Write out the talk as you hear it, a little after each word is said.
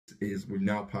we've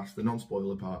now passed the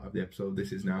non-spoiler part of the episode.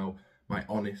 This is now my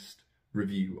honest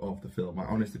review of the film, my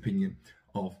honest opinion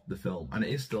of the film. And it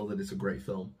is still that it's a great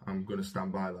film. I'm going to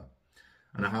stand by that.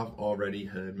 And I have already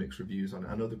heard mixed reviews on it.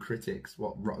 I know the critics,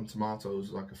 Rotten Tomatoes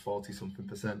is like a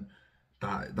 40-something%.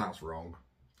 That's wrong.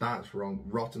 That's wrong.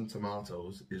 Rotten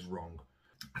Tomatoes is wrong.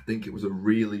 I think it was a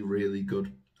really, really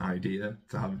good idea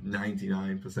to have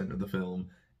 99% of the film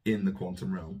in the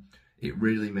quantum realm. It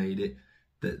really made it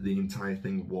that the entire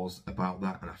thing was about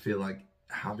that. And I feel like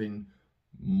having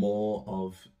more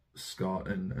of Scott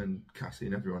and Cassie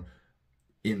and everyone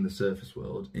in the surface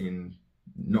world,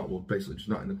 basically just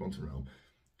not in the quantum realm,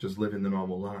 just living the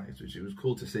normal lives, which it was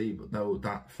cool to see. But though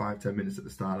that 5-10 minutes at the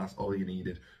start, that's all you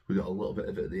needed. We got a little bit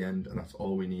of it at the end, and that's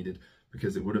all we needed,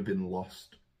 because it would have been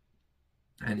lost.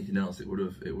 Anything else, it would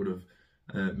have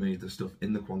made the stuff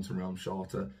in the quantum realm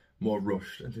shorter, more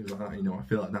rushed, and things like that. You know, I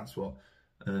feel like that's what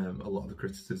a lot of the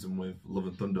criticism with Love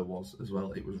and Thunder was as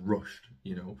well. It was rushed,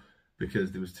 you know,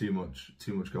 because there was too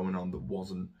much going on that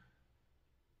wasn't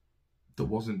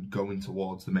going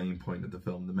towards the main point of the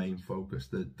film, the main focus,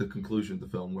 the conclusion of the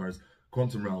film. Whereas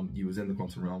Quantum Realm, you was in the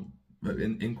quantum realm,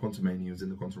 in Quantumania, you was in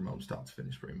the quantum realm start to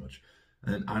finish pretty much.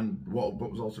 And what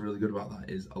was also really good about that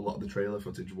is a lot of the trailer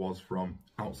footage was from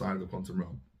outside of the quantum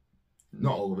realm.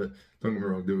 Not all of it, don't get me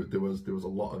wrong, there was a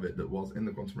lot of it that was in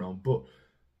the quantum realm, but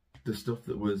the stuff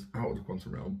that was out of the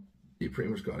quantum realm, you pretty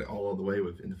much got it all the way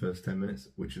with in the first 10 minutes,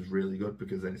 which is really good,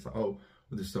 because then it's like, oh, well,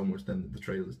 there's so much then that the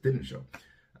trailers didn't show.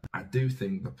 I do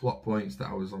think the plot points that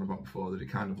I was on about before that it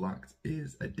kind of lacked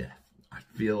is a death. I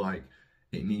feel like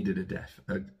it needed a death,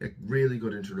 a really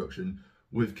good introduction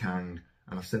with Kang.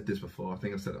 And I've said this before, I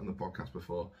think I've said it on the podcast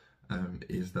before,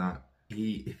 is that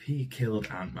if he killed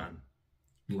Ant-Man,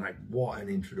 like, what an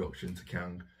introduction to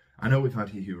Kang. I know we've had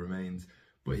He Who Remains,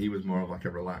 but he was more of like a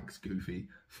relaxed, goofy,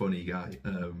 funny guy.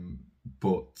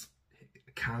 But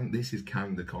Kang, this is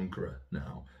Kang the Conqueror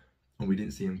now, and we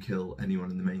didn't see him kill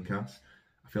anyone in the main cast.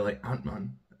 I feel like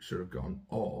Ant-Man should have gone,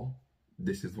 or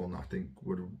this is the one that I think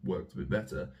would have worked a bit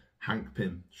better, Hank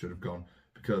Pym should have gone,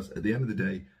 because at the end of the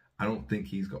day, I don't think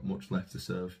he's got much left to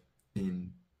serve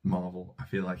in Marvel. I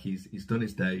feel like he's done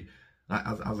his day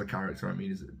as a character. I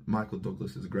mean, Michael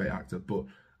Douglas is a great actor, but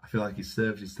I feel like he's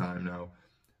served his time now.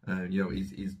 You know,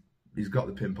 he's got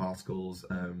the Pym particles.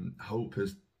 Hope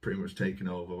has pretty much taken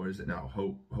over. Where is it now?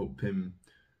 Hope Pym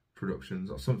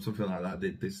Productions or something like that.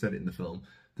 They said it in the film,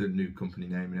 the new company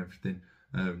name and everything.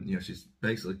 You know, she's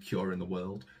basically curing the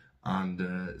world,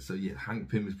 and so yeah, Hank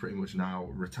Pym is pretty much now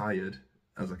retired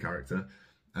as a character.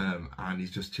 And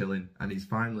he's just chilling, and he's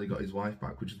finally got his wife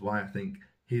back, which is why I think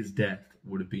his death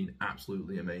would have been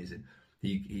absolutely amazing.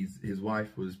 His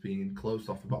wife was being closed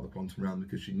off about the quantum realm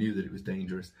because she knew that it was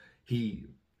dangerous. He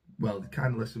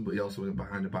kind of listened, but he also went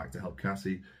behind her back to help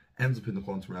Cassie, ends up in the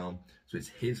quantum realm, so it's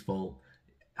his fault.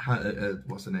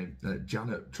 What's her name?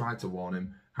 Janet tried to warn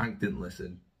him, Hank didn't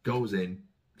listen, goes in,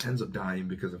 ends up dying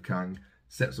because of Kang,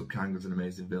 sets up Kang as an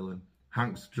amazing villain.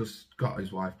 Hank's just got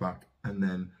his wife back, and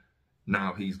then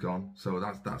now he's gone, so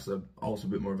that's also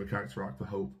a bit more of a character arc for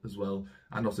Hope as well,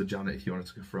 and also Janet, if you wanted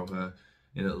to throw her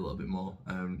in a little bit more.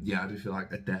 Yeah, I do feel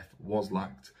like a death was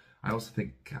lacked. I also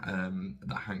think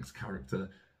that Hank's character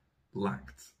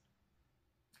lacked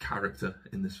character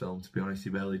in this film, to be honest. He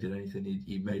barely did anything.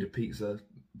 He made a pizza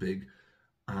big,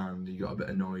 and he got a bit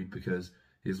annoyed because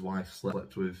his wife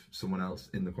slept with someone else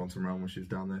in the quantum realm when she was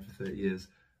down there for 30 years,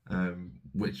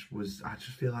 which was, I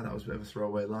just feel like that was a bit of a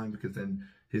throwaway line, because then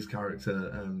his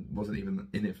character wasn't even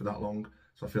in it for that long.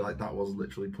 So I feel like that was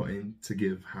literally put in to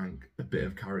give Hank a bit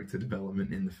of character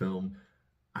development in the film,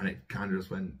 and it kind of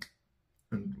just went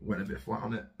a bit flat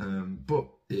on it. But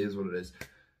it is what it is.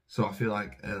 So I feel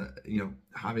like, you know,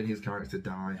 having his character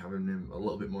die, having him a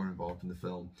little bit more involved in the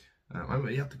film. I mean,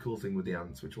 he had the cool thing with the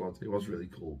ants, which was really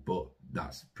cool, but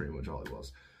that's pretty much all it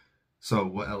was. So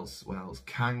what else? What else?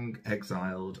 Kang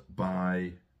exiled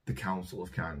by the Council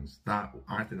of Kangs.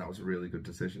 I think that was a really good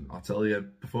decision. I'll tell you,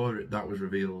 before that was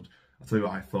revealed, I'll tell you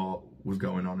what I thought was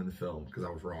going on in the film, because I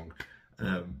was wrong.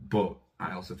 But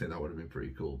I also think that would have been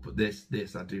pretty cool. But this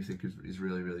I do think is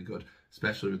really, really good,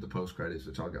 especially with the post-credits,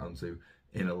 which I'll get onto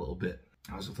in a little bit.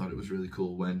 I also thought it was really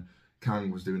cool when Kang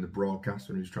was doing the broadcast,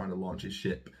 when he was trying to launch his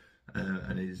ship,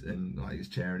 and his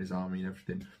chair and his army and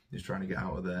everything. He's trying to get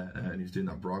out of there, and he's doing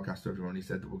that broadcast to everyone. He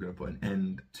said that we're going to put an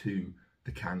end to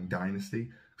the Kang dynasty,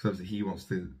 because obviously he wants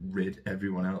to rid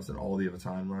everyone else and all the other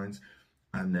timelines,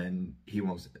 and then he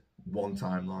wants one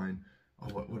timeline.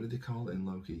 Oh, what did they call it in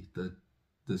Loki?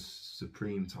 The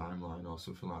supreme timeline or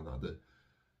something like that.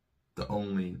 The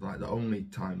only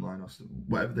timeline, or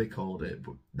whatever they called it.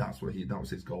 But that was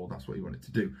his goal. That's what he wanted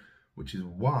to do, which is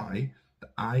why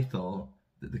I thought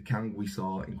that the Kang we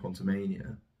saw in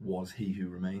Quantumania was He Who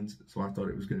Remains. So I thought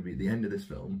it was going to be at the end of this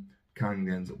film, Kang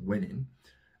ends up winning,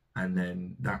 and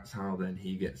then that's how then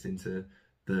he gets into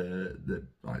the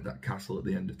like that castle at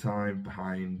the end of time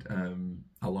behind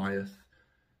Eliath.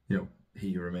 You know,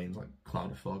 He Who Remains, like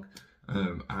cloud of fog.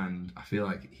 And I feel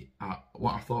like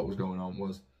what I thought was going on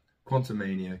was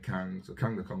Quantumania, Kang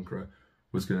the Conqueror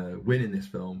was going to win in this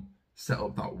film, set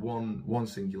up that one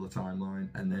singular timeline,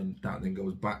 and then that then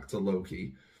goes back to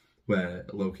Loki, where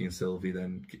Loki and Sylvie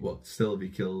then, well, Sylvie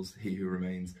kills He Who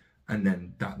Remains, and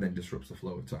then that then disrupts the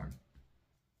flow of time.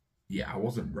 Yeah, I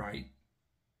wasn't right.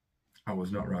 I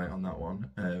was not right on that one.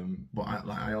 But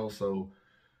I also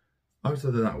thought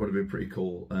that would have been pretty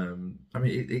cool. I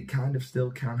mean, it kind of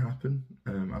still can happen,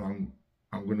 and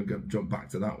I'm going to jump back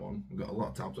to that one. I've got a lot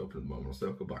of tabs open at the moment. I'll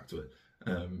circle back to it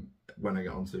when I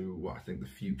get onto what I think the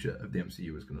future of the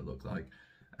MCU is going to look like.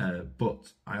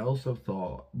 But I also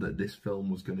thought that this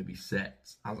film was going to be set,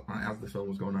 as the film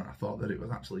was going on, I thought that it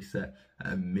was actually set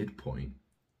at a midpoint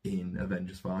in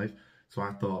Avengers 5. So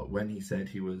I thought when he said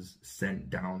he was sent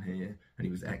down here and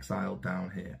he was exiled down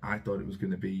here, I thought it was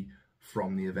going to be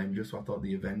from the Avengers. So I thought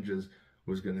the Avengers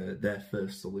was going to, their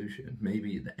first solution,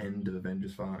 maybe at the end of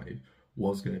Avengers 5,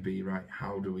 was going to be, right,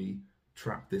 how do we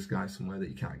trap this guy somewhere that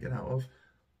he can't get out of?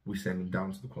 We send him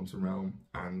down to the quantum realm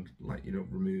and, like, you know,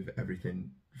 remove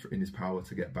everything in his power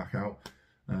to get back out,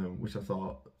 which I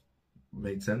thought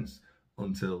made sense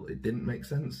until it didn't make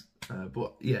sense.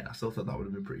 But yeah, I still thought that would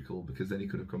have been pretty cool, because then he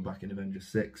could have come back in Avengers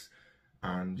 6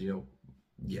 and, you know,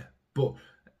 yeah. But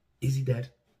is he dead?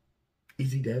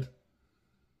 Is he dead?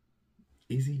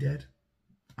 Is he dead?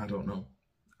 I don't know.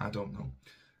 I don't know.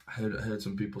 I heard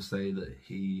some people say that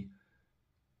he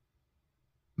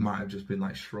might have just been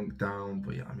like shrunk down,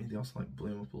 but yeah, I mean, they also like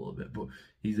blew him up a little bit. But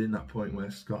he's in that point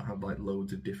where Scott had like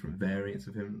loads of different variants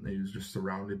of him. He was just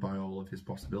surrounded by all of his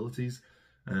possibilities,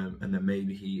 and then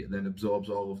maybe he then absorbs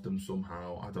all of them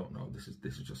somehow. I don't know. This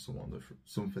is just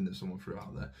something that someone threw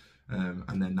out there,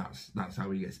 and then that's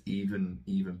how he gets even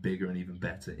bigger and even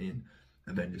better in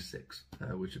Avengers 6,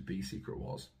 which would be Secret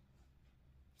Wars.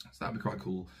 So that'd be quite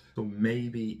cool. So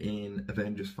maybe in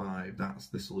Avengers 5, that's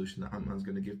the solution that Ant-Man's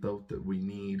going to give, though, that we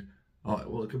need,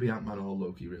 well, it could be Ant-Man or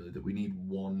Loki, really, that we need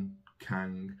one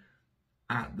Kang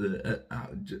at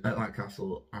that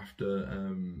castle after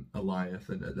Eliath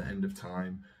and at the end of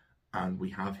time, and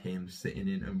we have him sitting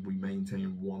in and we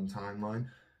maintain one timeline.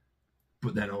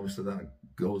 But then obviously that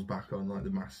goes back on like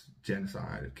the mass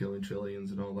genocide of killing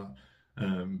trillions and all that.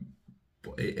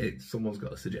 But someone's got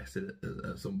to suggest it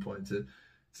at some point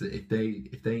so if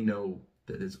they know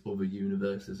that there's other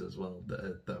universes as well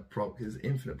that are because there's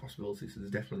infinite possibilities, so there's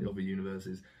definitely other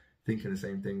universes thinking the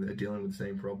same thing, that are dealing with the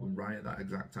same problem right at that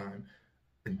exact time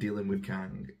and dealing with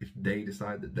Kang. If they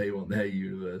decide that they want their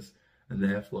universe and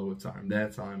their flow of time, their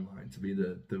timeline to be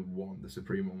the one, the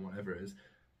supreme one, whatever it is,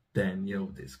 then, you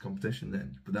know, it's competition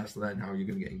then. But that's then how you're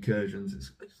going to get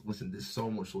incursions. Listen, there's so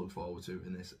much to look forward to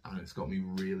in this, and it's got me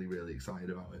really, really excited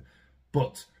about it.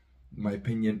 But my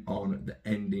opinion on the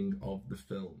ending of the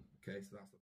film. Okay, so that's